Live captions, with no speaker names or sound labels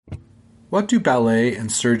What do ballet and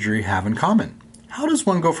surgery have in common? How does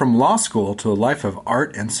one go from law school to a life of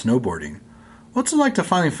art and snowboarding? What's it like to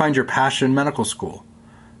finally find your passion in medical school?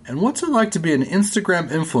 And what's it like to be an Instagram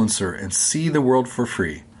influencer and see the world for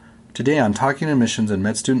free? Today on Talking Admissions and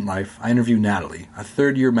Med Student Life, I interview Natalie, a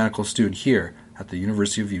third-year medical student here at the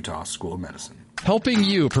University of Utah School of Medicine. Helping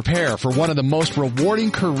you prepare for one of the most rewarding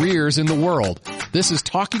careers in the world. This is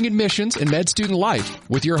Talking Admissions and Med Student Life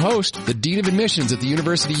with your host, the Dean of Admissions at the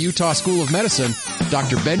University of Utah School of Medicine,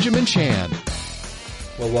 Dr. Benjamin Chan.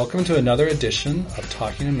 Well, welcome to another edition of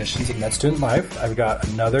Talking Admissions and Med Student Life. I've got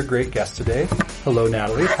another great guest today. Hello,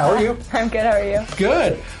 Natalie. How are you? I'm good. How are you?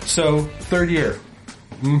 Good. So, third year.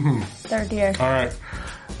 Third year. All right.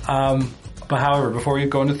 But however, before we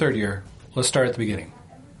go into third year, let's start at the beginning.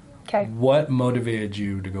 Okay. What motivated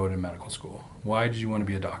you to go to medical school? Why did you want to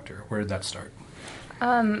be a doctor? Where did that start?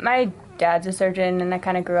 My dad's a surgeon, and I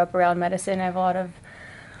kind of grew up around medicine. I have a lot of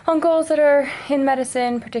uncles that are in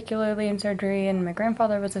medicine, particularly in surgery, and my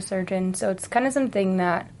grandfather was a surgeon, so it's kind of something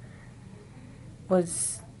that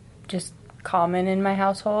was just common in my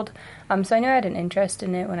household. So I knew I had an interest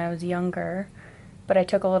in it when I was younger, but I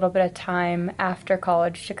took a little bit of time after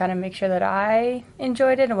college to kind of make sure that I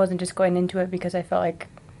enjoyed it and wasn't just going into it because I felt like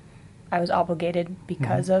I was obligated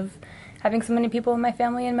because of having so many people in my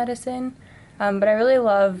family in medicine. But I really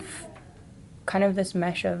love kind of this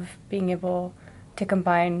mesh of being able to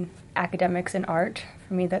combine academics and art.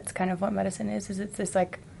 For me, that's kind of what medicine is it's this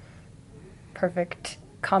like perfect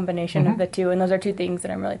combination of the two. And those are two things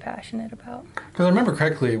that I'm really passionate about. Because I remember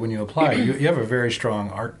correctly when you applied, you have a very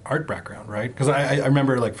strong art background, right? Because I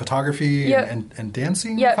remember like photography and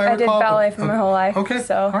dancing. Yeah, I did ballet for my whole life. Okay,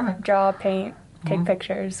 so all right. Draw, paint, take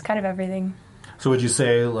pictures, kind of everything. So would you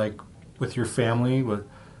say, like, with your family, with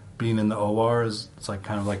being in the OR, it's like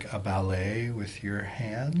kind of like a ballet with your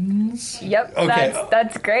hands? Yep, okay.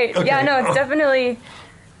 that's great. Okay. Yeah, no, it's definitely,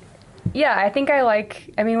 I think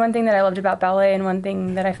one thing that I loved about ballet and one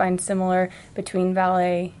thing that I find similar between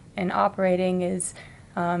ballet and operating is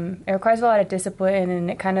it requires a lot of discipline,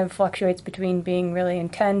 and it kind of fluctuates between being really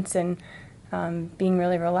intense and being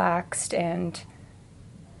really relaxed, and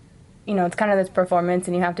it's kind of this performance,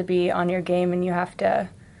 and you have to be on your game, and you have to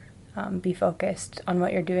be focused on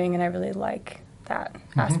what you're doing, and I really like that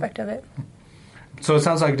aspect of it. So it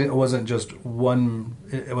sounds like it wasn't just one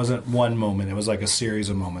moment. It was like a series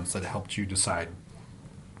of moments that helped you decide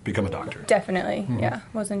become a doctor. Definitely, yeah.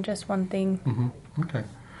 It wasn't just one thing. Okay.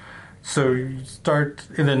 So you start,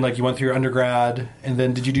 and then like you went through your undergrad, and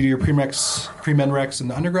then did you do your pre-med recs in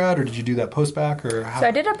the undergrad, or did you do that post-bac, or how? So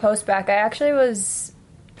I did a post-bac. I actually was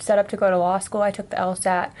set up to go to law school. I took the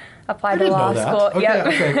LSAT, applied to law school. Okay,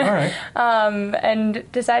 okay, all right.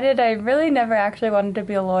 And decided I really never actually wanted to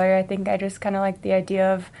be a lawyer. I think I just kind of liked the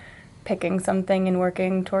idea of picking something and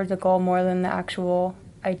working towards a goal more than the actual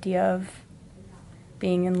idea of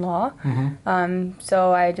being in law.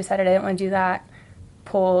 So I decided I didn't want to do that,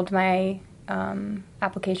 pulled my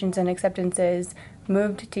applications and acceptances,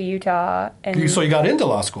 moved to Utah, and so you got into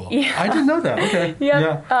law school. Yeah. I didn't know that. Okay.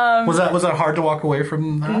 Yep. Yeah. Was that hard to walk away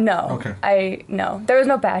from that? No. Okay. No. There was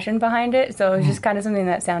no passion behind it, so it was just kind of something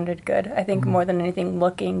that sounded good. I think more than anything,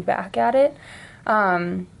 looking back at it.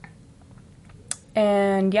 And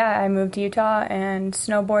I moved to Utah and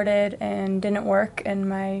snowboarded and didn't work, and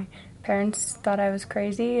my parents thought I was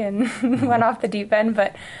crazy and went off the deep end,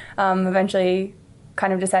 but eventually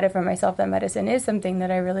kind of decided for myself that medicine is something that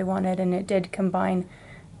I really wanted, and it did combine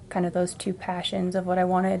kind of those two passions of what I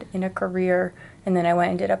wanted in a career. And then I went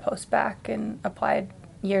and did a post-bac and applied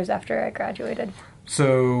years after I graduated.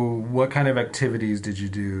 So what kind of activities did you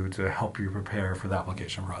do to help you prepare for the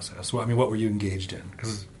application process? What were you engaged in?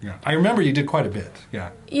 Because I remember you did quite a bit.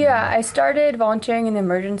 Yeah, I started volunteering in the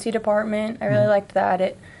emergency department. I really liked that.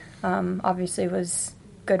 It obviously was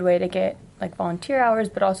a good way to get like volunteer hours,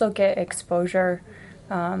 but also get exposure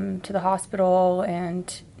to the hospital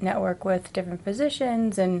and network with different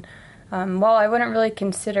physicians. And while I wouldn't really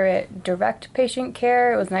consider it direct patient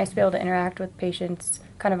care, it was nice to be able to interact with patients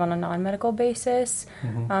kind of on a non-medical basis.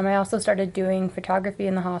 I also started doing photography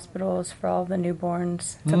in the hospitals for all the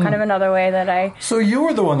newborns. So kind of another way that I... So you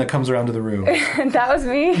were the one that comes around to the room. That was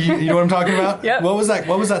me. You know what I'm talking about? Yep. What was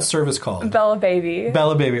that service called? Bella Baby.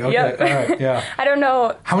 Bella Baby. Okay. Yep. All right. Yeah. I don't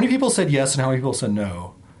know. How many people said yes and how many people said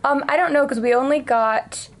no? I don't know, because we only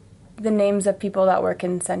got the names of people that were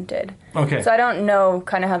consented. Okay. So I don't know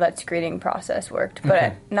kind of how that screening process worked,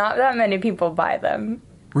 but not that many people buy them.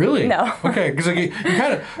 Really? No. Okay, because you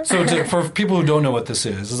kind of... So for people who don't know what this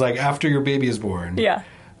is, it's like after your baby is born. Yeah.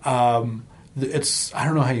 I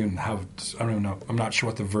don't know I don't know. I'm not sure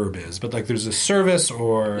what the verb is, but like there's a service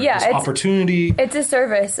or this opportunity. It's a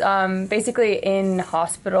service, basically in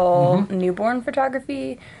hospital newborn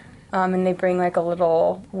photography. And they bring like a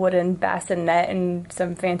little wooden bassinet and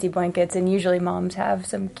some fancy blankets, and usually moms have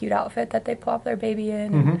some cute outfit that they plop their baby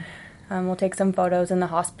in. And, we'll take some photos in the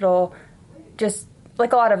hospital, just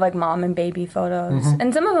like a lot of like mom and baby photos,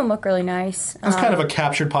 and some of them look really nice. It's kind of a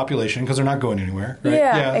captured population because they're not going anywhere, right?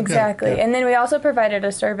 Yeah, exactly. Yeah. And then we also provided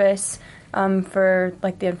a service for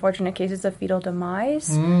like the unfortunate cases of fetal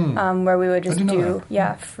demise, where we would just do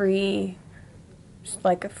free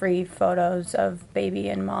photos of baby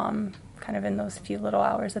and mom, kind of in those few little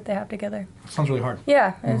hours that they have together. Sounds really hard.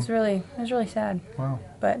 Yeah, it was really sad. Wow.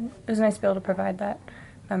 But it was nice to be able to provide that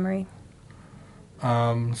memory.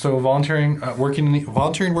 So volunteering, working in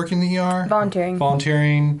the ER?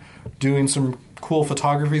 Volunteering, doing some cool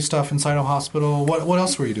photography stuff inside a hospital. What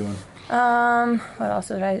else were you doing? What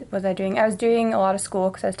else was I doing? I was doing a lot of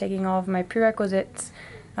school because I was taking all of my prerequisites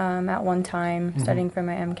at one time, studying for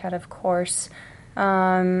my MCAT, of course.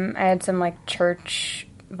 I had some like church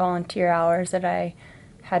volunteer hours that I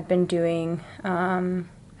had been doing.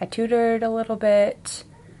 I tutored a little bit.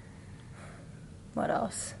 What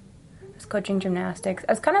else? I was coaching gymnastics.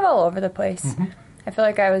 I was kind of all over the place. I feel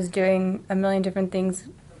like I was doing a million different things,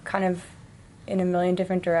 kind of in a million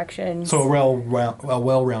different directions. So a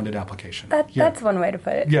well-rounded application. That's one way to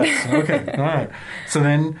put it. Yes. Okay. All right. So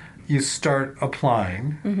then you start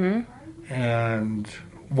applying, and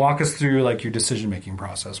walk us through like your decision-making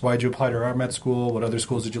process. Why did you apply to art med school? What other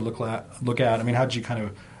schools did you look at? I mean, how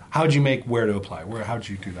did you make where to apply? How did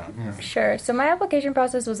you do that? Yeah. Sure. So my application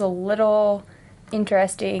process was a little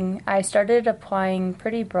interesting. I started applying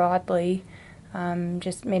pretty broadly.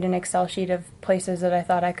 Just made an Excel sheet of places that I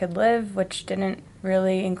thought I could live, which didn't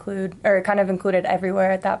really include, or kind of included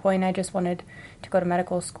everywhere at that point. I just wanted to go to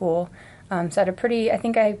medical school. So I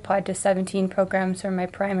think I applied to 17 programs for my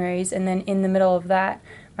primaries, and then in the middle of that,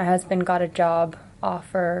 my husband got a job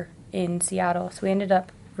offer in Seattle. So we ended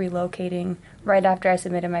up relocating right after I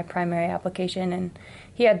submitted my primary application, and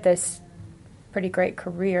he had this pretty great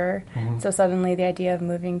career. So suddenly the idea of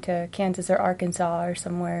moving to Kansas or Arkansas or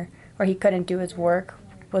somewhere where he couldn't do his work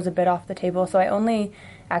was a bit off the table. So I only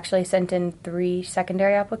actually sent in 3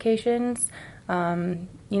 secondary applications,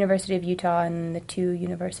 University of Utah and the 2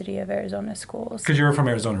 University of Arizona schools. Because you were from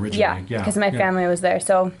Arizona originally. Yeah, because my family was there.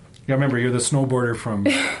 So yeah, remember, you're the snowboarder from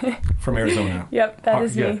Arizona. Yep, that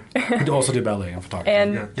is me. You also did ballet and photography.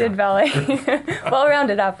 And did ballet.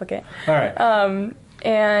 Well-rounded applicant. All right.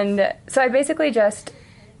 And so I basically just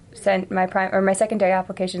sent my secondary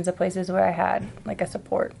applications to places where I had like a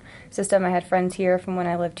support system. I had friends here from when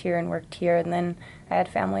I lived here and worked here, and then I had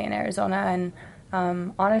family in Arizona,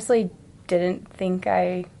 and honestly didn't think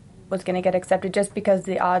I was going to get accepted just because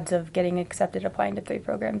the odds of getting accepted applying to 3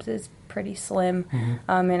 programs is pretty slim.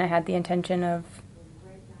 And I had the intention of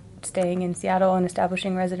staying in Seattle and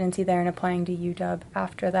establishing residency there and applying to UW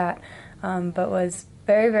after that, but was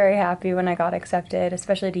very, very happy when I got accepted,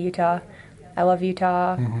 especially to Utah. I love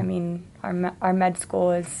Utah. I mean, our med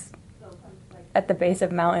school is at the base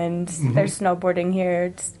of mountains. There's snowboarding here.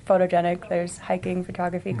 It's photogenic. There's hiking,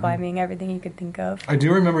 photography, climbing, everything you could think of. I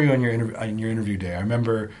do remember you on your interview day. I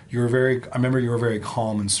remember you were very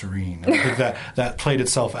calm and serene. I think that played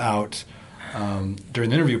itself out during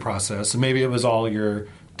the interview process. And maybe it was all your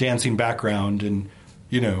dancing background, and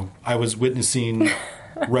I was witnessing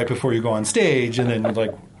right before you go on stage, and then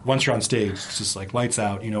like once you're on stage, it's just like lights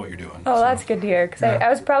out. You know what you're doing. Oh, so that's good to hear, because I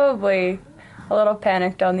was probably a little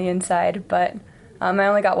panicked on the inside, but I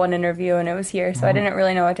only got 1 interview, and it was here, so I didn't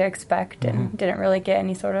really know what to expect, and didn't really get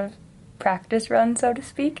any sort of practice run, so to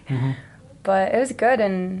speak. But it was good,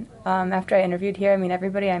 and after I interviewed here, I mean,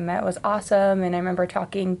 everybody I met was awesome, and I remember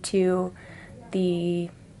talking to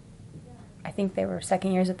I think they were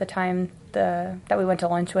second years at the time, that we went to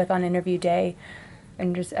lunch with on interview day,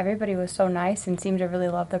 and just everybody was so nice and seemed to really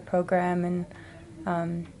love the program,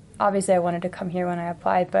 and obviously I wanted to come here when I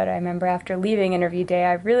applied, but I remember after leaving interview day,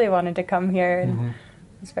 I really wanted to come here, and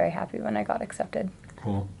was very happy when I got accepted.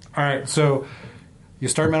 Cool. All right, so you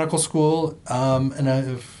start medical school, and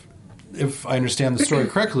if I understand the story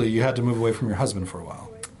correctly, you had to move away from your husband for a while.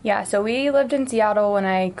 Yeah, so we lived in Seattle when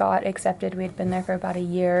I got accepted. We had been there for about a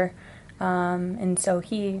year, and so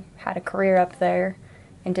he had a career up there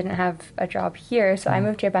and didn't have a job here, so I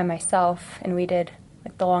moved here by myself, and we did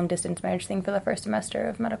like the long-distance marriage thing for the first semester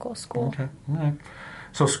of medical school. Okay, all right.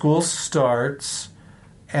 So school starts,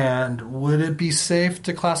 and would it be safe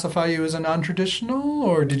to classify you as a non-traditional,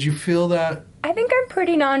 or did you feel that? I think I'm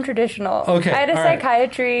pretty non-traditional. Okay, I had a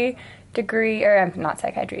psychiatry degree, or not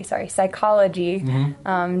psychiatry, sorry, psychology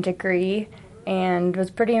degree, and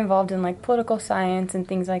was pretty involved in like political science and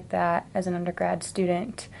things like that as an undergrad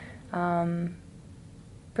student.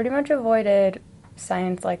 Pretty much avoided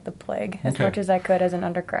science like the plague as much as I could as an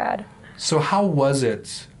undergrad. So how was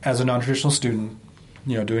it as a non-traditional student,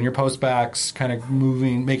 doing your post-bacs, kind of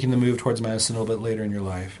making the move towards medicine a little bit later in your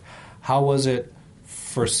life? How was it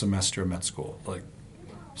first semester of med school? Like,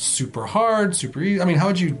 super hard, super easy? I mean, how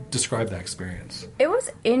would you describe that experience? It was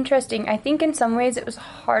interesting. I think in some ways it was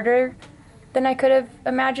harder than I could have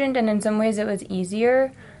imagined, and in some ways it was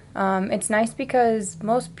easier. It's nice because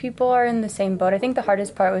most people are in the same boat. I think the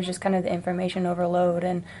hardest part was just kind of the information overload,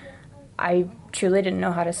 and I truly didn't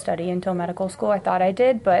know how to study until medical school. I thought I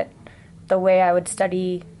did, but the way I would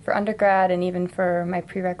study for undergrad and even for my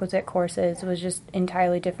prerequisite courses was just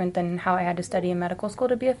entirely different than how I had to study in medical school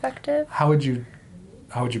to be effective. How would you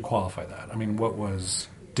qualify that? I mean, what was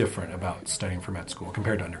different about studying for med school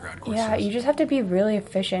compared to undergrad courses? Yeah, you just have to be really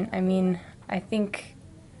efficient. I mean, I think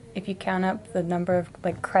if you count up the number of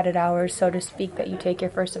like credit hours, so to speak, that you take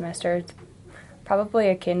your first semester, it's probably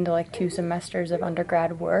akin to like 2 semesters of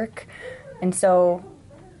undergrad work. And so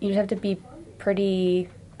you just have to be pretty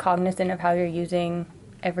cognizant of how you're using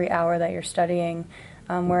every hour that you're studying.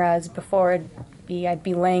 Whereas before I'd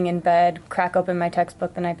be laying in bed, crack open my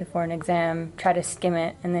textbook the night before an exam, try to skim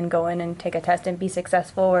it, and then go in and take a test and be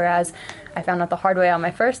successful. Whereas I found out the hard way on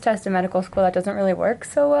my first test in medical school that doesn't really work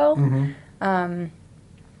so well.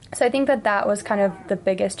 So I think that was kind of the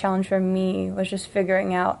biggest challenge for me, was just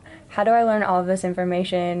figuring out how do I learn all of this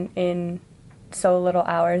information in so little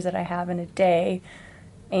hours that I have in a day.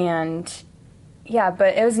 And yeah,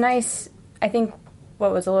 but it was nice. I think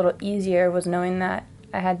what was a little easier was knowing that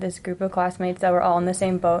I had this group of classmates that were all in the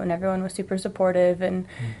same boat, and everyone was super supportive, and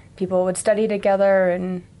people would study together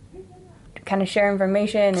and kind of share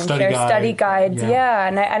information and study guides. Yeah,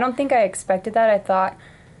 and I don't think I expected that. I thought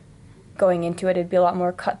going into it, it'd be a lot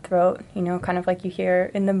more cutthroat, kind of like you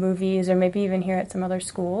hear in the movies or maybe even here at some other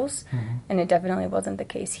schools. And it definitely wasn't the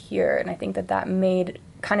case here. And I think that made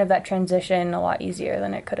kind of that transition a lot easier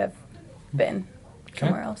than it could have been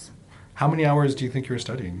somewhere else. How many hours do you think you were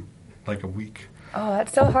studying? Like a week? Oh,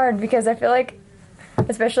 that's so hard because I feel like,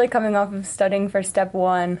 especially coming off of studying for step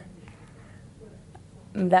 1,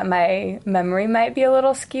 that my memory might be a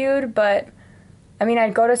little skewed. But, I mean,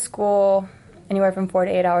 I'd go to school anywhere from 4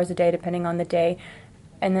 to 8 hours a day, depending on the day.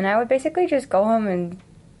 And then I would basically just go home and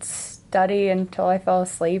study until I fell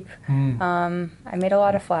asleep. I made a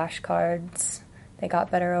lot of flashcards. They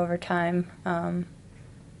got better over time.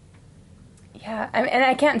 Yeah, and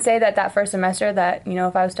I can't say that first semester that,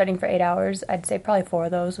 if I was studying for 8 hours, I'd say probably 4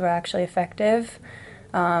 of those were actually effective.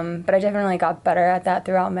 But I definitely got better at that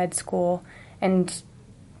throughout med school. And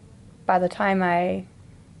by the time I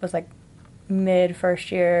was like mid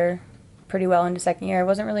first year, pretty well into second year, I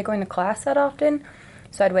wasn't really going to class that often.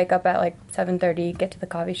 So I'd wake up at like 7:30, get to the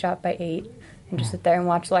coffee shop by 8, and just sit there and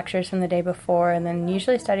watch lectures from the day before, and then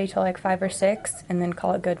usually study till like 5 or 6, and then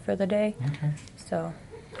call it good for the day. Okay. So,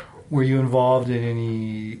 were you involved in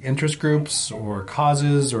any interest groups or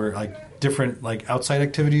causes or like different like outside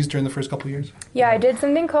activities during the first couple of years? Yeah, I did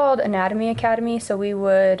something called Anatomy Academy. So we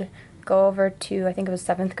would go over to, I think it was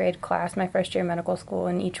 7th grade class, my first year of medical school,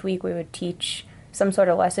 and each week we would teach some sort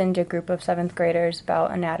of lesson to a group of 7th graders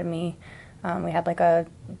about anatomy. We had like a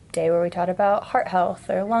day where we taught about heart health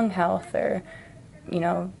or lung health or,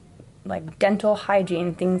 like dental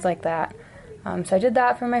hygiene, things like that. So I did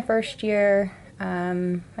that for my first year.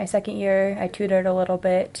 My second year, I tutored a little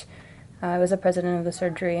bit. I was the president of the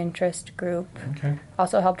surgery interest group. Okay.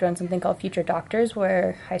 Also helped run something called Future Doctors,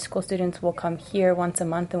 where high school students will come here once a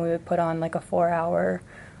month, and we would put on like a 4-hour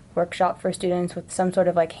workshop for students with some sort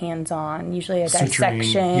of like hands-on, usually a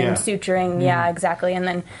dissection, suturing, exactly. And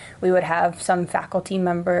then we would have some faculty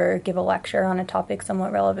member give a lecture on a topic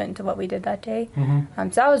somewhat relevant to what we did that day. So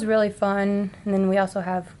that was really fun. And then we also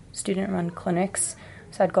have student-run clinics.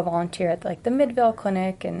 So I'd go volunteer at like the Midvale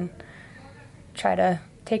Clinic and try to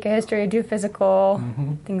take a history, do physical,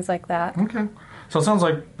 things like that. Okay. So it sounds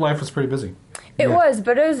like life was pretty busy. It was,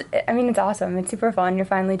 but it's awesome. It's super fun. You're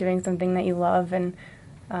finally doing something that you love, and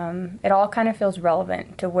it all kind of feels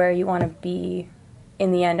relevant to where you want to be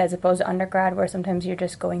in the end, as opposed to undergrad, where sometimes you're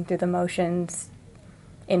just going through the motions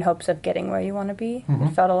in hopes of getting where you want to be. It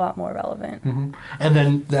felt a lot more relevant. And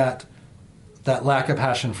then that lack of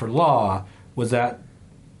passion for law, was that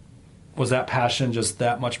passion just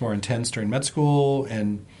that much more intense during med school?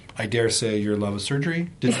 And I dare say your love of surgery?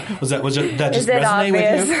 Was that just resonate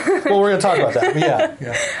with you? Well, we're going to talk about that. But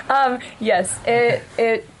yeah. Yes,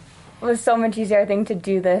 it was so much easier, I think, to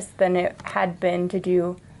do this than it had been to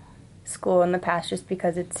do school in the past just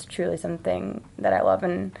because it's truly something that I love.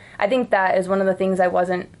 And I think that is one of the things I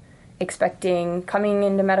wasn't expecting coming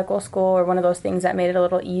into medical school, or one of those things that made it a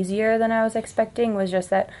little easier than I was expecting, was just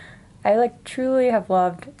that I truly have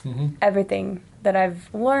loved everything that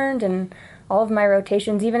I've learned, and all of my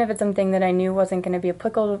rotations, even if it's something that I knew wasn't going to be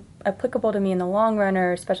applicable to me in the long run,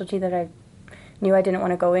 or a specialty that I knew I didn't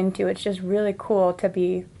want to go into. It's just really cool to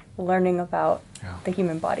be learning about the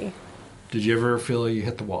human body. Did you ever feel you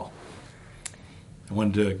hit the wall? I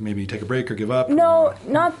wanted to maybe take a break or give up? No,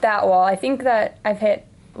 not that wall. I think that I've hit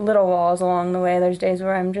little walls along the way. There's days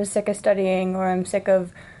where I'm just sick of studying, or I'm sick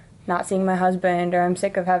of not seeing my husband, or I'm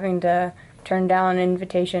sick of having to turn down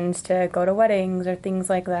invitations to go to weddings or things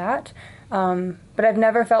like that. But I've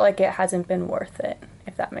never felt like it hasn't been worth it,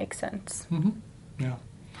 if that makes sense. Mm-hmm. Yeah.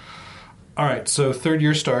 All right, so third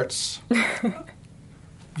year starts.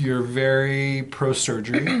 You're very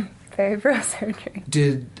pro-surgery. Very pro-surgery.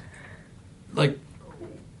 Did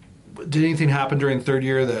anything happen during third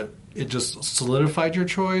year that it just solidified your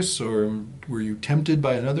choice, or were you tempted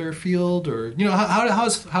by another field, or how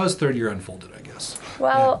has third year unfolded, I guess?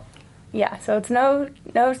 Well, yeah, so it's no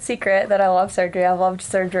secret that I love surgery. I've loved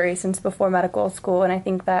surgery since before medical school, and I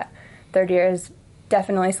think that third year has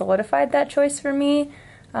definitely solidified that choice for me.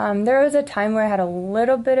 There was a time where I had a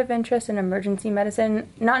little bit of interest in emergency medicine,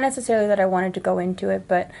 not necessarily that I wanted to go into it,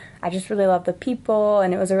 but I just really loved the people,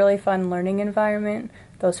 and it was a really fun learning environment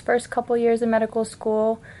those first couple years of medical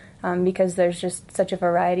school, because there's just such a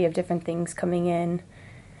variety of different things coming in.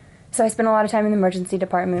 So I spent a lot of time in the emergency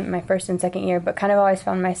department my first and second year, but kind of always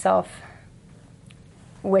found myself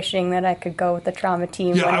wishing that I could go with the trauma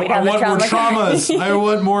team. Yeah, when we'd I have want the more trauma traumas. I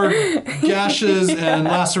want more gashes and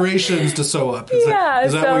lacerations to sew up. Is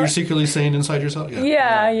that what you're secretly saying inside yourself?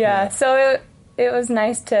 Yeah. So it was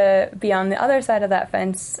nice to be on the other side of that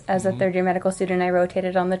fence. As a third-year medical student, I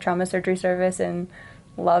rotated on the trauma surgery service and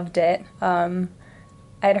loved it.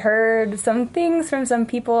 I'd heard some things from some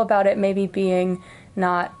people about it maybe being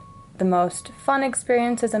not the most fun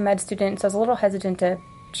experience as a med student, so I was a little hesitant to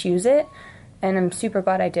choose it. And I'm super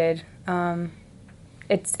glad I did.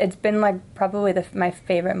 It's been probably my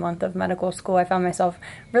favorite month of medical school. I found myself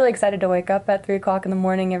really excited to wake up at 3 o'clock in the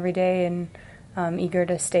morning every day, and eager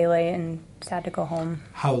to stay late and sad to go home.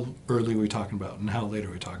 How early are we talking about, and how late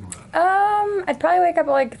are we talking about? I'd probably wake up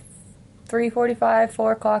at 3:45,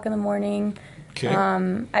 4 o'clock in the morning. Okay.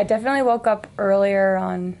 I definitely woke up earlier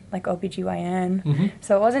on OBGYN,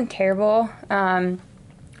 so it wasn't terrible. And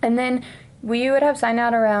then we would have sign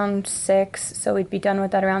out around 6, so we'd be done with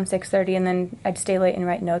that around 6:30, and then I'd stay late and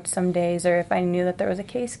write notes some days, or if I knew that there was a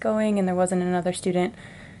case going and there wasn't another student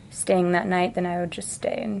staying that night, then I would just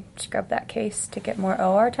stay and scrub that case to get more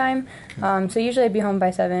OR time. Okay. So usually I'd be home by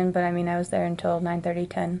 7, but I was there until 9:30,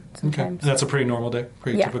 10 sometimes. Okay, and that's a pretty normal day,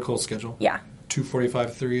 pretty typical schedule? Yeah.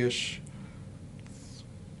 2:45, 3-ish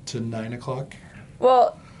to 9 o'clock?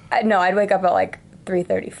 Well, no, I'd wake up at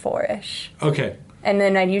 3:34-ish. Okay. And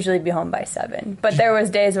then I'd usually be home by 7. But there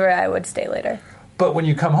was days where I would stay later. But when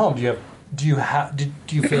you come home, do you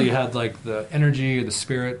feel you had the energy or the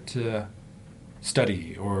spirit to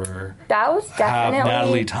study, or that was definitely have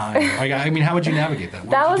Natalie time? How would you navigate that?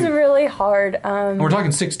 That was really hard. We're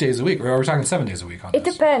talking 6 days a week, or we're talking 7 days a week on this?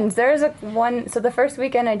 It depends. There's so the first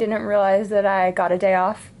weekend I didn't realize that I got a day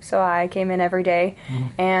off, so I came in every day,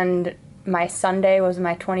 and my Sunday was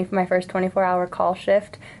my first 24-hour call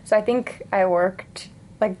shift. So I think I worked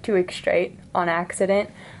 2 weeks straight on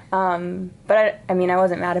accident. But I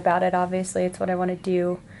wasn't mad about it, obviously. It's what I want to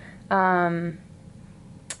do.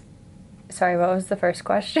 Sorry, what was the first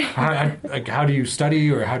question? How do you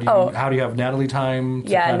study, or how do you have Natalie time?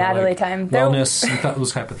 Natalie time. Wellness,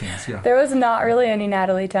 those type of things, yeah. There was not really any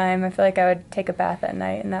Natalie time. I feel like I would take a bath at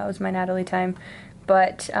night, and that was my Natalie time.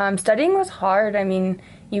 But studying was hard.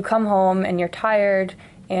 You come home and you're tired,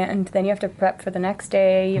 and then you have to prep for the next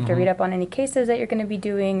day. You have to read up on any cases that you're going to be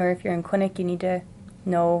doing, or if you're in clinic, you need to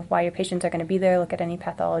know why your patients are going to be there, look at any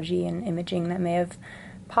pathology and imaging that may have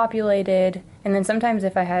populated. And then sometimes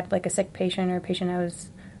if I had a sick patient or a patient I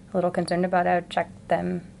was a little concerned about, I would check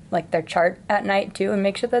them, their chart at night too, and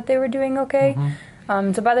make sure that they were doing okay.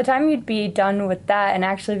 So by the time you'd be done with that and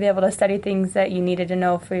actually be able to study things that you needed to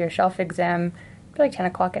know for your shelf exam, it'd be 10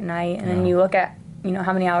 o'clock at night, and then you look at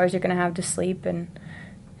how many hours you're going to have to sleep and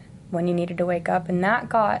when you needed to wake up, and that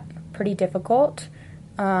got pretty difficult.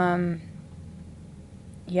 I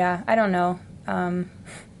don't know.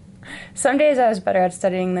 Some days I was better at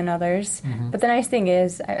studying than others, but the nice thing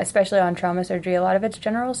is, especially on trauma surgery, a lot of it's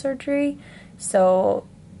general surgery, so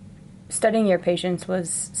studying your patients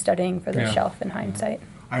was studying for the shelf in hindsight.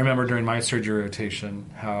 I remember during my surgery rotation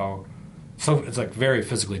how So it's like very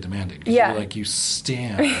physically demanding. 'Cause Yeah. you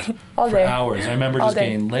stand All for day. hours. I remember All just day.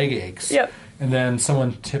 getting leg aches. Yep. And then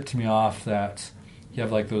someone tipped me off that you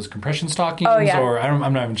have like those compression stockings, Oh, yeah. or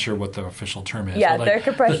I'm not even sure what the official term is. Yeah, but, like, they're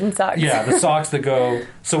compression socks. Yeah, the socks that go.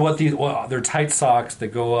 So they're tight socks that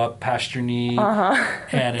go up past your knee,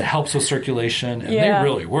 and it helps with circulation, and Yeah. they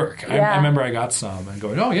really work. I Yeah. remember I got some and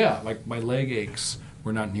going, oh yeah, like my leg aches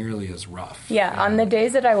were not nearly as rough. Yeah, on the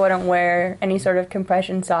days that I wouldn't wear any sort of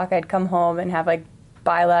compression sock, I'd come home and have like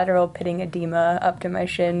bilateral pitting edema up to my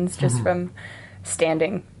shins just from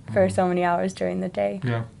standing for so many hours during the day.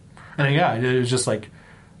 Yeah. And yeah, it was just like,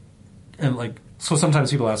 and like, so sometimes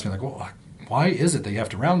people ask me like, well, why is it that you have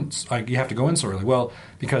to go in so early? Well,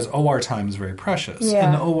 because OR time is very precious. Yeah.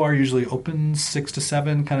 And the OR usually opens 6 to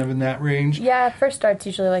 7, kind of in that range. Yeah, first start's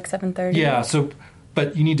usually like 7:30. Yeah. So,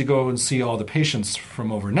 but you need to go and see all the patients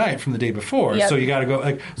from overnight, from the day before. Yep. So you got to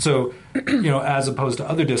go, as opposed to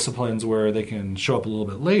other disciplines where they can show up a little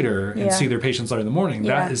bit later and Yeah. see their patients later in the morning.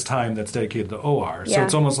 Yeah. That is time that's dedicated to OR. So Yeah.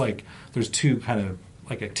 it's almost like there's two kind of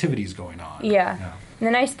like activities going on. Yeah. And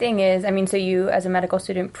the nice thing is, so you as a medical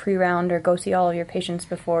student pre-round or go see all of your patients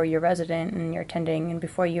before you're resident and you're attending and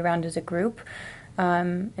before you round as a group.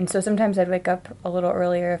 And so sometimes I'd wake up a little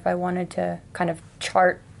earlier if I wanted to kind of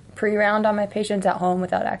chart pre-round on my patients at home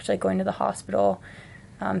without actually going to the hospital.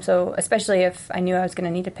 So especially if I knew I was going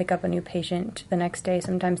to need to pick up a new patient the next day,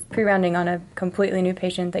 sometimes pre-rounding on a completely new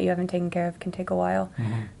patient that you haven't taken care of can take a while.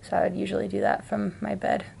 So I would usually do that from my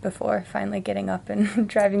bed before finally getting up and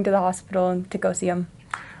driving to the hospital and to go see them.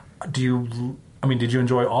 Did you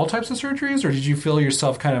enjoy all types of surgeries, or did you feel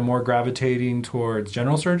yourself kind of more gravitating towards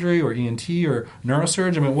general surgery or ENT or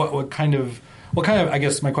neurosurgery? I mean, what kind of, I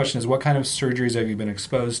guess my question is, what kind of surgeries have you been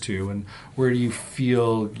exposed to, and where do you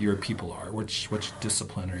feel your people are? Which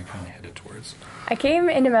discipline are you kind of headed towards? I came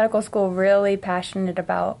into medical school really passionate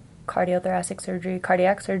about cardiothoracic surgery,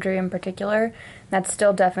 cardiac surgery in particular. That's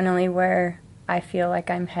still definitely where I feel like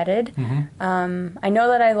I'm headed. I know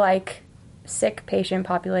that I like sick patient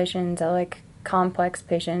populations. I like complex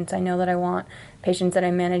patients. I know that I want patients that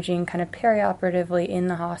I'm managing kind of perioperatively in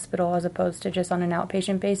the hospital as opposed to just on an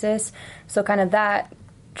outpatient basis. So kind of that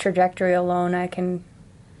trajectory alone, I can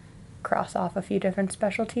cross off a few different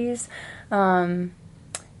specialties. And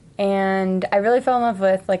I really fell in love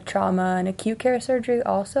with like trauma and acute care surgery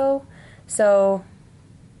also. So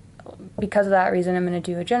because of that reason, I'm going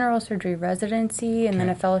to do a general surgery residency and then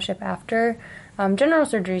a fellowship after. General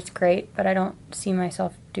surgery is great, but I don't see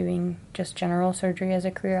myself doing just general surgery as a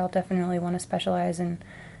career. I'll definitely want to specialize, and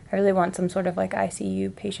I really want some sort of like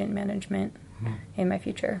ICU patient management in my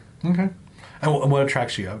future. Okay. And what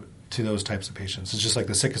attracts you to those types of patients? Is it just like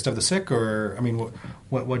the sickest of the sick, or I mean,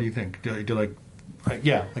 what do you think? Do you like why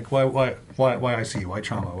ICU? Why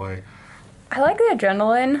trauma? Why? I like the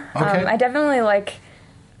adrenaline. Okay. I definitely like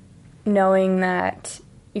knowing that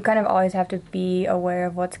you kind of always have to be aware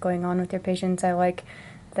of what's going on with your patients. I like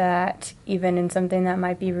that even in something that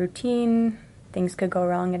might be routine, things could go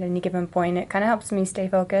wrong at any given point. It kind of helps me stay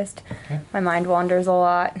focused. Okay. My mind wanders a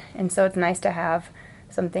lot, and so it's nice to have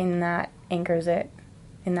something that anchors it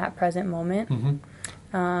in that present moment.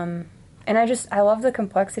 And I love the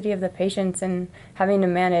complexity of the patients and having to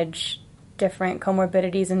manage different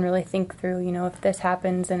comorbidities and really think through, if this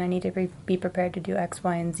happens, then I need to be prepared to do X,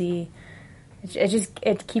 Y, and Z.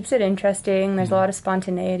 It keeps it interesting. There's a lot of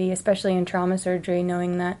spontaneity, especially in trauma surgery,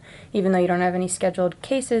 knowing that even though you don't have any scheduled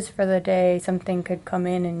cases for the day, something could come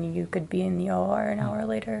in and you could be in the OR an hour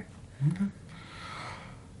later. Okay.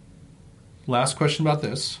 Last question about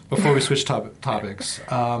this before we switch topics.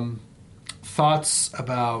 Thoughts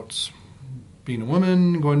about being a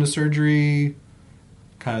woman, going to surgery,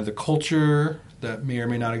 kind of the culture that may or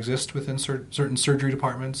may not exist within certain surgery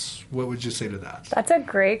departments. What would you say to that? That's a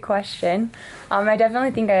great question. I definitely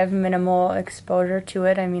think I have minimal exposure to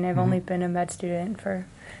it. I've only been a med student for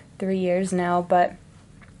 3 years now, but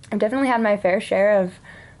I've definitely had my fair share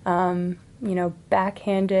of,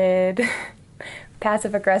 backhanded,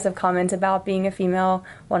 passive-aggressive comments about being a female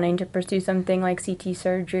wanting to pursue something like CT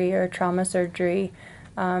surgery or trauma surgery.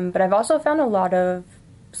 But I've also found a lot of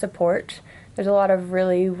support. There's a lot of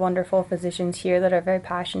really wonderful physicians here that are very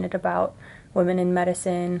passionate about women in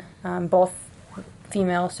medicine, both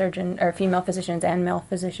female physicians and male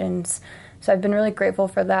physicians. So I've been really grateful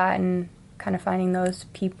for that and kind of finding those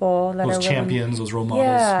people that those are champions, those role models.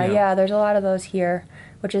 Yeah, there's a lot of those here,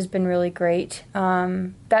 which has been really great.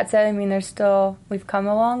 That said, we've come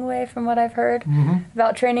a long way from what I've heard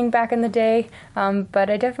about training back in the day, but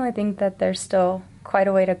I definitely think that there's still quite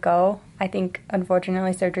a way to go. I think,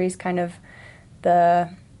 unfortunately, surgery is kind of the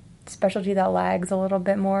specialty that lags a little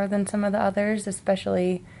bit more than some of the others,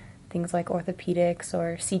 especially things like orthopedics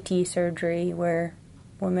or CT surgery, where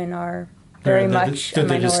women are very much a they're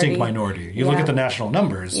minority. a distinct minority. You look at the national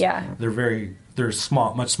numbers. Yeah. They're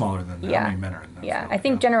small, much smaller than how many men are in that. Yeah, field. I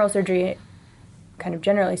think general surgery, kind of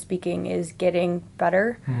generally speaking, is getting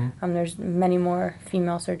better. There's many more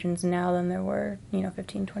female surgeons now than there were,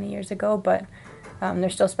 15, 20 years ago, but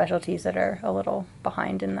there's still specialties that are a little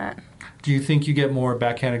behind in that. Do you think you get more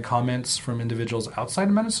backhanded comments from individuals outside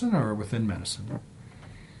of medicine or within medicine?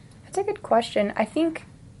 That's a good question. I think...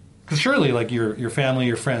 Because surely, like, your family,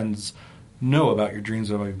 your friends know about your dreams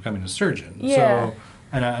of becoming a surgeon. Yeah. So,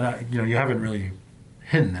 and you haven't really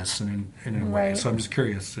hidden this in a way. Right. So I'm just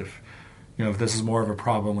curious if this is more of a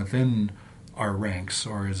problem within our ranks,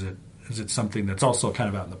 or is it something that's also kind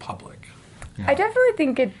of out in the public? I definitely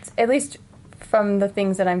think it's, at least from the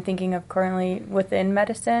things that I'm thinking of currently within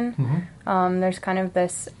medicine, there's kind of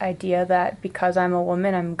this idea that because I'm a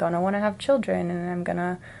woman, I'm going to want to have children and I'm going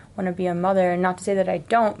to want to be a mother. And not to say that I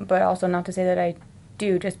don't, but also not to say that I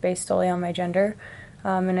do, just based solely on my gender.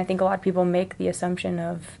 And I think a lot of people make the assumption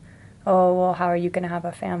of, oh, well, how are you going to have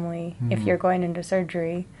a family if you're going into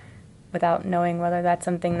surgery, without knowing whether that's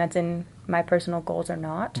something that's in my personal goals or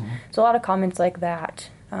not. So a lot of comments like that.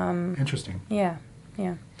 Interesting. Yeah.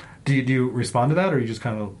 Do you respond to that, or you just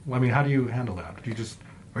kind of? I mean, how do you handle that? It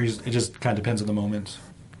just kind of depends on the moment.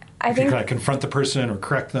 I if think you kind of confront the person or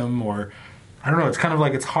correct them, or I don't know. It's kind of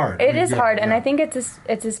like it's hard. It is hard, and I think it's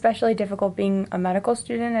especially difficult being a medical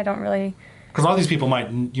student. I don't really. Because all these people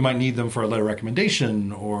you might need them for a letter of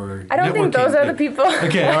recommendation or I don't think those are the people.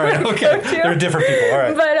 Okay, all right, okay. They're different people, all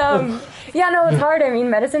right. But, it's hard. I mean,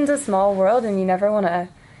 medicine's a small world, and you never want to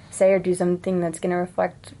say or do something that's going to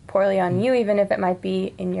reflect poorly on you, even if it might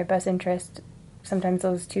be in your best interest. Sometimes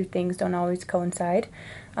those two things don't always coincide.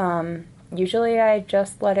 Usually I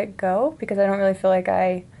just let it go, because I don't really feel like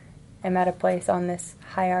I am at a place on this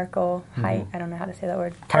hierarchical, I don't know how to say that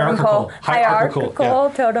word. Hierarchical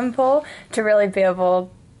totem pole to really be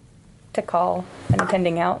able to call an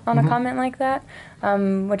attending out on a comment like that,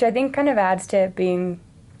 which I think kind of adds to it being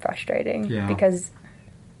frustrating because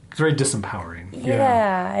it's very disempowering.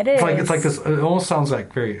 Yeah, it is. It's like this. It almost sounds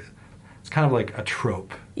like it's kind of like a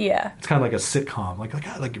trope. Yeah. It's kind of like a sitcom.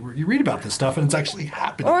 Like you read about this stuff and it's actually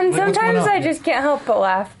happening. Well, and sometimes I just can't help but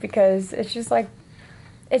laugh, because it's just like,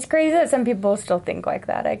 it's crazy that some people still think like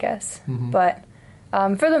that, I guess. But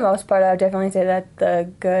for the most part, I would definitely say that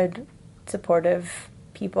the good, supportive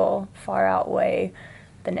people far outweigh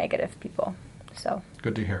the negative people. So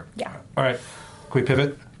good to hear. Yeah. All right. Can we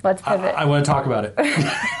pivot? Let's pivot. I want to talk about it.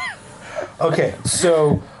 Okay,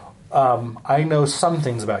 so I know some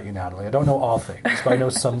things about you, Natalie. I don't know all things, but I know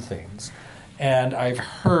some things. And I've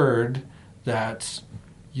heard that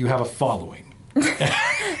you have a following.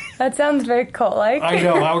 That sounds very cult-like. I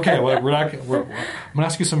know. Okay, well, I'm going to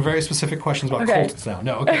ask you some very specific questions about cults now.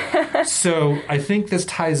 No, okay. So I think this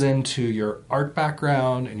ties into your art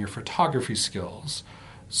background and your photography skills.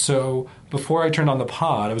 So before I turned on the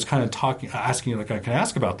pod, I was kind of asking you, like, can I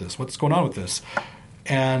ask about this? What's going on with this?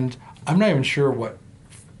 And I'm not even sure what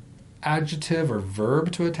adjective or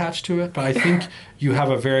verb to attach to it, but I think you have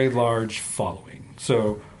a very large following.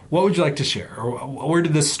 So what would you like to share? Or where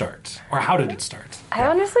did this start? Or how did it start? I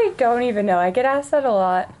honestly don't even know. I get asked that a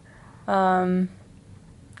lot. So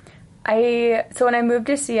when I moved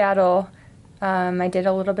to Seattle, I did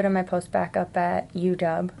a little bit of my post-bac up at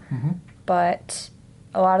UW, but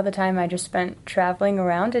a lot of the time I just spent traveling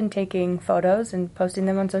around and taking photos and posting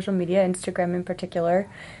them on social media, Instagram in particular.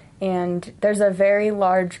 And there's a very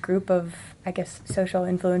large group of, I guess, social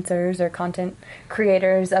influencers or content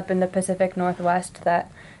creators up in the Pacific Northwest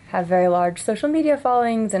that have very large social media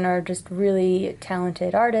followings and are just really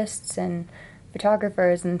talented artists and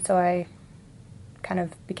photographers. And so I kind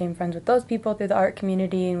of became friends with those people through the art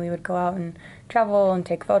community, and we would go out and travel and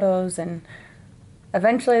take photos. And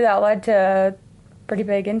eventually that led to a pretty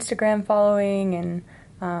big Instagram following.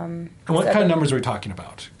 And what kind of numbers are we talking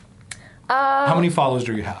about? How many followers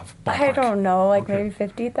do you have? Ballpark? I don't know, maybe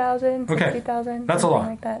 50,000, 60,000. That's a lot,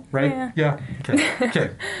 like that. Right? Yeah.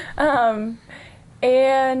 Okay.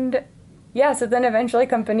 And yeah, so then eventually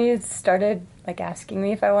companies started asking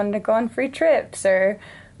me if I wanted to go on free trips or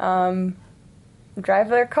drive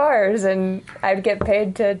their cars, and I'd get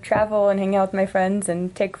paid to travel and hang out with my friends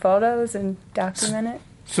and take photos and document it.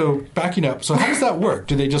 So backing up, so how does that work?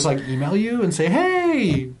 Do they just email you and say,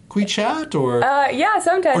 "Hey, can we chat?" Or yeah,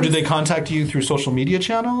 sometimes. Or do they contact you through social media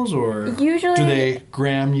channels, or usually do they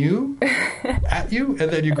gram you at you and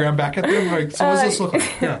then you gram back at them? So what does this look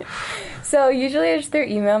like? Yeah. So usually it's through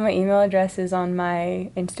email. My email address is on my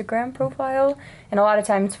Instagram profile. And a lot of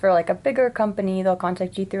times for like a bigger company, they'll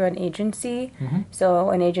contact you through an agency.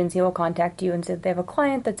 So an agency will contact you and say they have a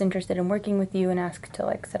client that's interested in working with you and ask to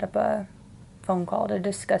like set up a phone call to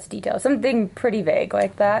discuss details. Something pretty vague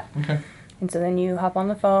like that. Okay. And so then you hop on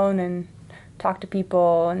the phone and talk to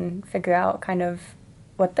people and figure out kind of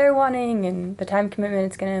what they're wanting and the time commitment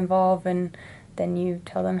it's going to involve, and then you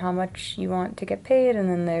tell them how much you want to get paid, and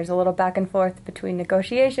then there's a little back and forth between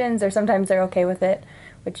negotiations, or sometimes they're okay with it,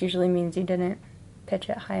 which usually means you didn't pitch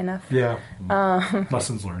it high enough. Yeah.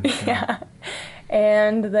 Lessons learned. Yeah.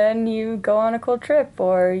 And then you go on a cool trip,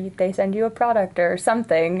 or they send you a product or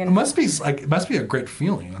something. And It must be a great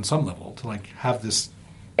feeling on some level to like have this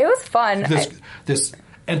it was fun. this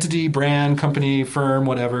entity, brand, company, firm,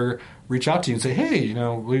 whatever, reach out to you and say, hey, you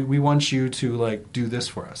know, we want you to like do this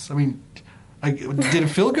for us. I mean, did it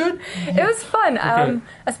feel good? It was fun, Okay.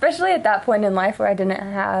 Especially at that point in life where I didn't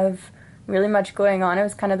have really much going on. It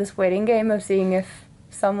was kind of this waiting game of seeing if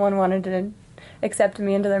someone wanted to accept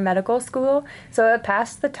me into their medical school. So it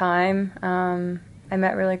passed the time. I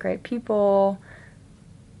met really great people.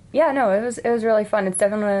 Yeah, no, it was really fun. It's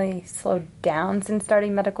definitely slowed down since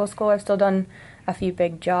starting medical school. I've still done a few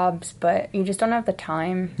big jobs, but you just don't have the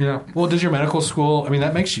time. Yeah. Well, does your medical school, I mean,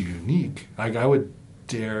 that makes you unique. I would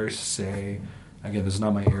dare say, again, this is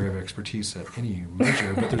not my area of expertise at any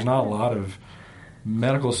measure, but there's not a lot of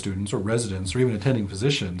medical students or residents or even attending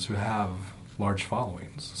physicians who have large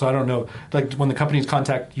followings. So I don't know, like when the companies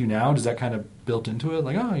contact you now, does that kind of built into it?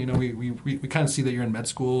 Like, oh, you know, we kind of see that you're in med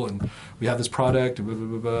school and we have this product and blah, blah,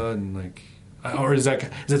 blah, blah, and like, or is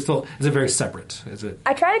it very separate? Is it?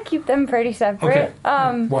 I try to keep them pretty separate.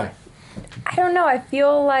 Okay. Why? I don't know. I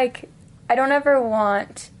feel like I don't ever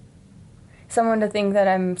want someone to think that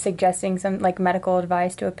I'm suggesting some like medical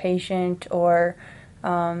advice to a patient or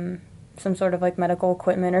some sort of like medical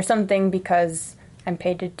equipment or something because I'm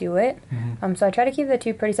paid to do it. So I try to keep the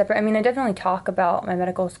two pretty separate. I mean, I definitely talk about my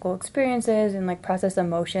medical school experiences and like process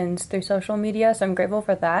emotions through social media, so I'm grateful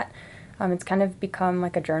for that. It's kind of become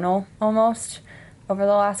like a journal almost over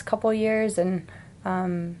the last couple years, and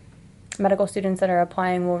medical students that are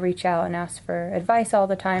applying will reach out and ask for advice all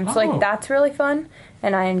the time. So like that's really fun,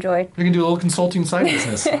 and I enjoy. You can do a little consulting side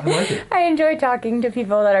business. I like it. I enjoy talking to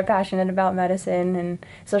people that are passionate about medicine, and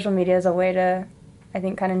social media is a way to, I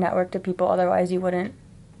think, kind of network to people otherwise you wouldn't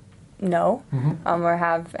know or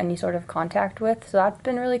have any sort of contact with. So that's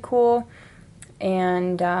been really cool.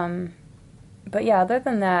 And but yeah, other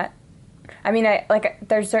than that, I mean,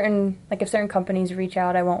 there's certain, like if certain companies reach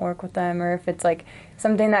out, I won't work with them, or if it's like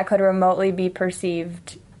something that could remotely be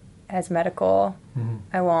perceived as medical,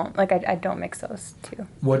 I won't. Like I don't mix those two.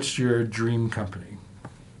 What's your dream company?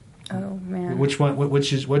 Oh man. Which one?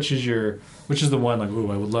 Which is the one like? Ooh,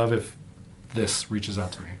 I would love if this reaches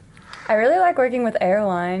out to me. I really like working with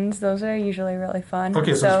airlines. Those are usually really fun.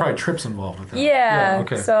 Okay, so there's probably trips involved with that. Yeah.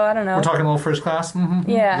 Okay. So I don't know. We're talking a little first class. Mm-hmm.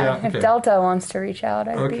 Yeah. Okay. If Delta wants to reach out,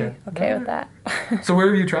 I'd be okay with that. So where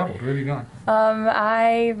have you traveled? Where have you gone?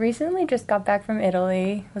 I recently just got back from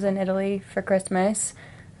Italy. Was in Italy for Christmas,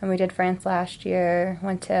 and we did France last year.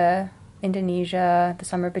 Went to Indonesia the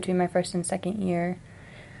summer between my first and second year.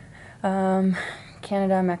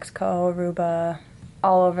 Canada, Mexico, Aruba,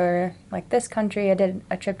 all over like this country. I did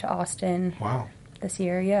a trip to Austin. Wow. This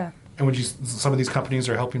year, yeah. And some of these companies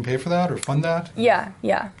are helping pay for that or fund that? Yeah.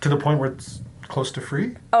 To the point where it's close to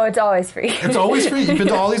free? Oh, it's always free. It's always free? You've been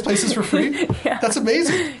to all these places for free? Yeah. That's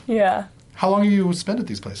amazing. Yeah. How long have you spent at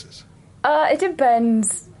these places? It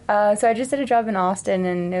depends. So I just did a job in Austin,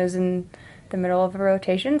 and it was in the middle of a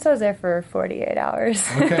rotation, so I was there for 48 hours.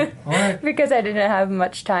 Okay, all right. Because I didn't have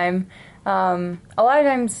much time. A lot of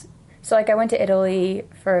times, so like I went to Italy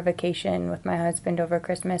for a vacation with my husband over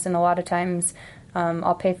Christmas, and a lot of times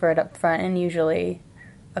I'll pay for it up front, and usually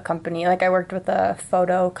a company, like I worked with a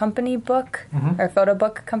photo company book, or photo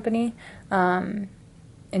book company, and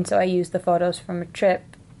so I used the photos from a trip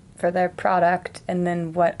for their product, and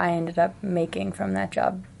then what I ended up making from that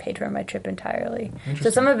job paid for my trip entirely.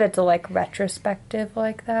 So some of it's like retrospective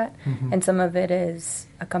like that, and some of it is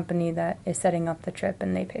a company that is setting up the trip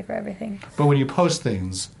and they pay for everything. But when you post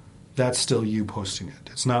things, that's still you posting it.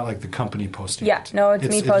 It's not like the company posting it. Yeah, no, it's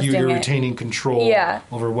me posting you're it. retaining control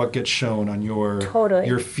over what gets shown on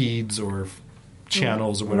your feeds or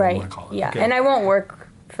channels or whatever you want to call it. Yeah, okay. And I won't work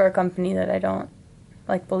for a company that I don't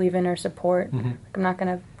like believe in or support. Like, I'm not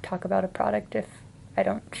going to talk about a product if I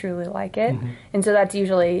don't truly like it. And so that's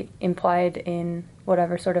usually implied in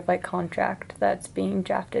whatever sort of like contract that's being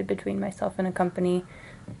drafted between myself and a company,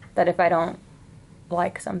 that if I don't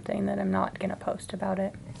like something, that I'm not going to post about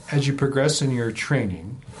it. As you progress in your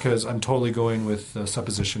training, because I'm totally going with the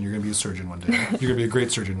supposition you're going to be a surgeon one day. You're going to be a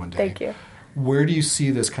great surgeon one day. Thank you. Where do you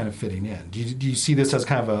see this kind of fitting in? Do you see this as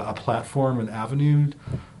kind of a platform, an avenue?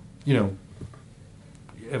 You know,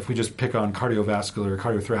 if we just pick on cardiovascular,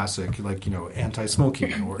 cardiothoracic, like, you know,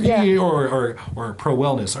 anti-smoking or or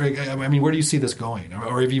pro-wellness. Or, I mean, where do you see this going?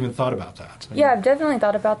 Or have you even thought about that? Yeah, I've definitely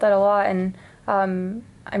thought about that a lot. And,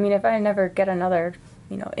 I mean, if I never get another,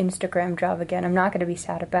 you know, Instagram job again, I'm not going to be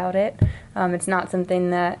sad about it. It's not something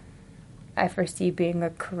that I foresee being a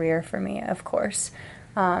career for me, of course.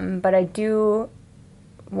 But I do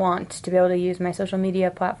want to be able to use my social media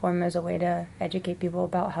platform as a way to educate people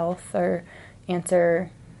about health or answer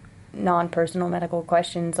non-personal medical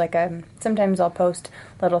questions. Like, sometimes I'll post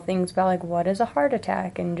little things about, like, what is a heart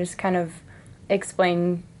attack, and just kind of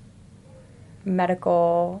explain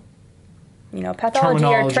medical, you know, pathology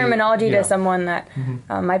or terminology to someone that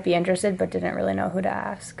might be interested but didn't really know who to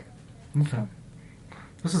ask. Okay.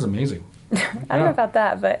 This is amazing. I don't know about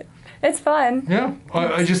that, but it's fun. Yeah.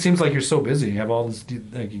 It just seems like you're so busy. You have all this,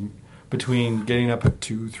 like, between getting up at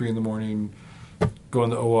 2, 3 in the morning, going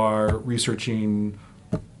to the OR, researching,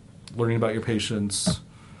 learning about your patients,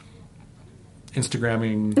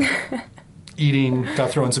 Instagramming, eating, got to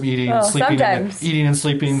throw in some eating, sleeping, eating and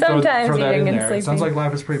sleeping, throw that in there. It sounds like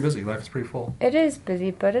life is pretty busy. Life is pretty full. It is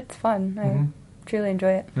busy, but it's fun. I truly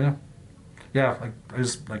enjoy it. Yeah. Yeah, like, I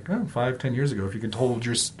just, 5, 10 years ago, if you could told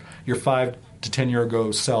your 5 to 10 year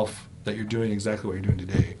ago self that you're doing exactly what you're doing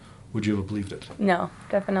today, would you have believed it? No,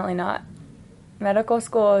 definitely not. Medical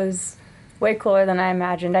school is way cooler than I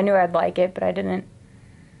imagined. I knew I'd like it, but I didn't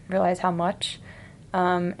realize how much.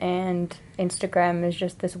 And Instagram is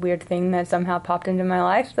just this weird thing that somehow popped into my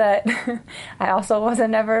life that I also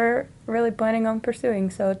wasn't ever really planning on pursuing.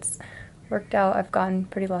 So it's worked out. I've gotten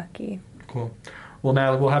pretty lucky. Cool. Well,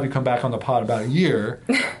 Natalie, we'll have you come back on the pod about a year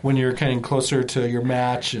when you're getting closer to your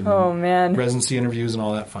match and residency interviews and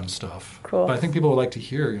all that fun stuff. Cool. But I think people would like to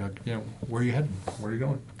hear, you know, where are you heading? Where are you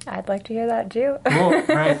going? I'd like to hear that too. Cool. All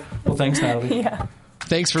right. Well, thanks, Natalie. Yeah.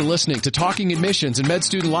 Thanks for listening to Talking Admissions and Med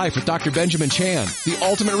Student Life with Dr. Benjamin Chan, the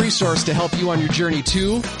ultimate resource to help you on your journey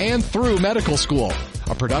to and through medical school.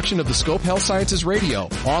 A production of the Scope Health Sciences Radio,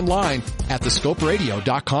 online at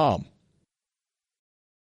thescoperadio.com.